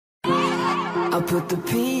I'll put the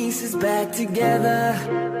pieces back together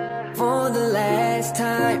for the last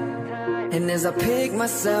time. And as I pick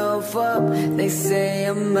myself up, they say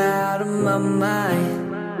I'm out of my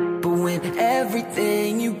mind. But when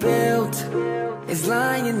everything you built is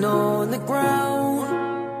lying on the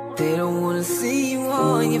ground, they don't wanna see you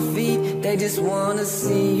on your feet, they just wanna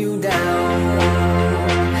see you down.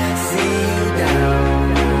 See you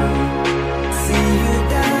down. See you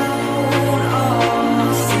down.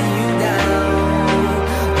 Oh, see you down.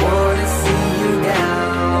 Wanna see you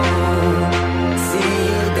down. See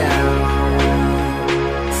you down.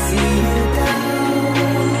 See you down.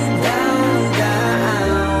 Down,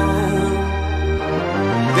 down.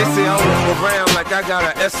 They say I walk around like I got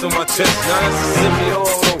an S on my chest. Now that's a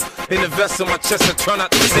semi-auto in the vest on my chest. I try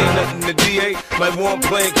not to say nothing to DA, like one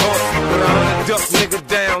playing golf. But I wanna duck nigga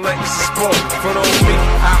down like it's a sport. Front on me,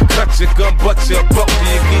 I'll cut your gun, butt you a buck. Do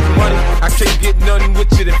you get money? I can't get nothing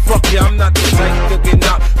with you, then fuck you. I'm not the type looking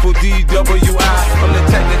out for DWI. I'm the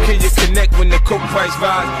type that can you connect when the coke price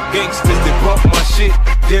rise. Gangsters that bump my shit,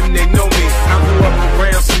 them they know me. I grew up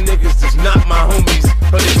around some niggas that's not my homies.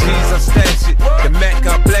 100 G's, I stash it. The Mac,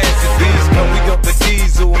 I blast it. These come, we dump the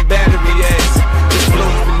diesel and battery acid. This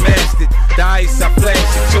flow's been mastered. The ice, I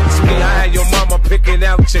flash it. Chokes me, I had your mama picking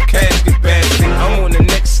out your casket basket. I'm on the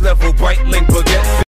next level, bright link baguette.